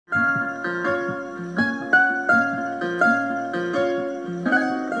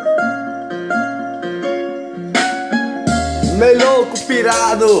louco,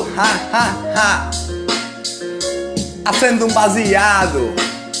 pirado, ha, ha, ha. Acendo um baseado,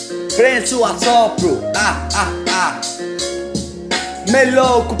 prenso, assopro, ah, ah, ah. Meio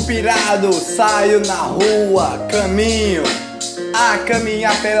louco, pirado, saio na rua, caminho, a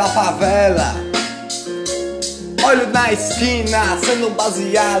caminhar pela favela. Olho na esquina, acendo um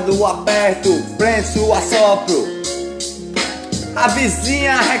baseado, aperto, prenso, assopro. A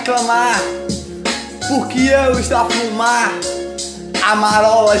vizinha a reclamar, porque eu estou a fumar. A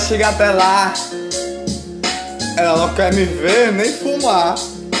marola chega até lá. Ela não quer me ver nem fumar,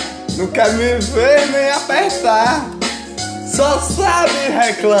 não quer me ver nem apertar, só sabe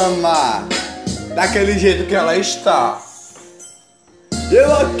reclamar, daquele jeito que ela está.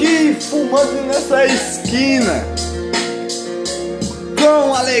 Eu aqui fumando nessa esquina,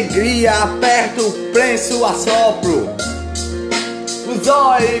 com alegria aperto, prenso, assopro. Os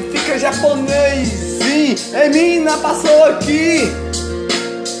olhos fica japonesinho, ei mina, passou aqui,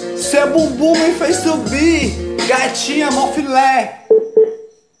 seu bumbum me fez subir, gatinha mó filé.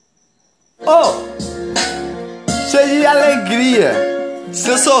 Oh, cheio de alegria,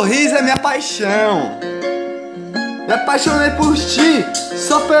 seu sorriso é minha paixão. Me apaixonei por ti,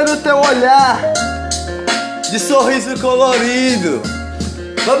 só pelo teu olhar de sorriso colorido.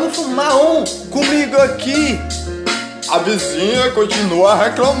 Vamos fumar um comigo aqui. A vizinha continua a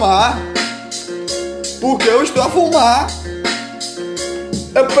reclamar, porque eu estou a fumar.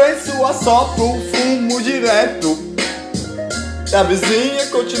 Eu penso, assopro, fumo direto. E a vizinha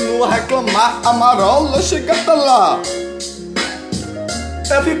continua a reclamar, a marola chega até lá.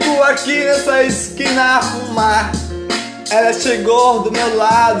 Eu fico aqui nessa esquina a fumar. Ela chegou do meu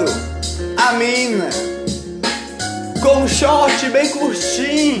lado, a mina, com um short bem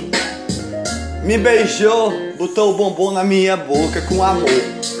curtinho, me beijou, botou o bombom na minha boca com amor,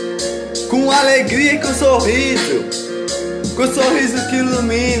 com alegria e com sorriso, com sorriso que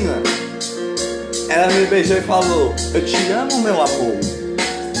ilumina. Ela me beijou e falou: eu te amo, meu amor.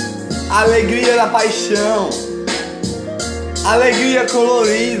 Alegria da paixão, alegria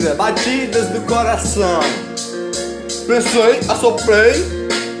colorida, batidas do coração. Pensei, assoprei,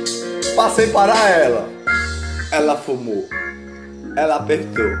 passei para ela. Ela fumou, ela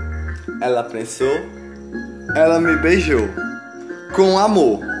apertou, ela prensou, ela me beijou com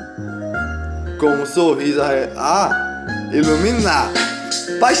amor, com um sorriso iluminar,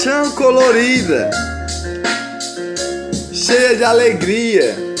 paixão colorida, cheia de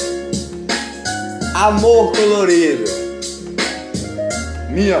alegria, amor colorido.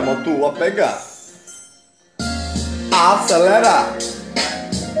 Minha mão tua pegar, acelerar,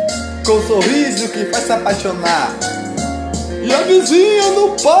 com um sorriso que faz se apaixonar. E a vizinha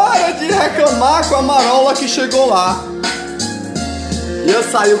não para de reclamar com a marola que chegou lá. E eu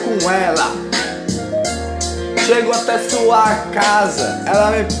saio com ela, chego até sua casa.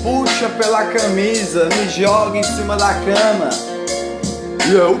 Ela me puxa pela camisa, me joga em cima da cama,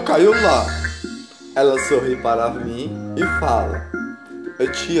 e eu caio lá. Ela sorri para mim e fala: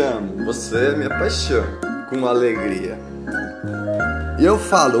 eu te amo, você é minha paixão, com alegria. E eu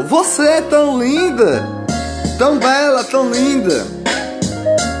falo: você é tão linda, tão bela, tão linda,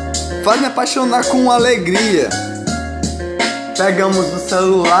 faz me apaixonar com alegria. Pegamos o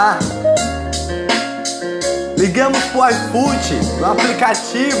celular, ligamos pro iFood, no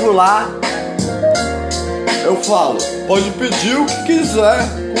aplicativo lá. Eu falo: pode pedir o que quiser,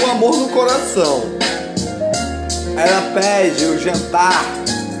 com amor no coração. Ela pede o jantar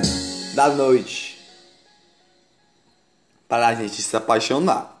da noite, para a gente se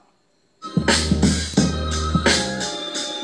apaixonar.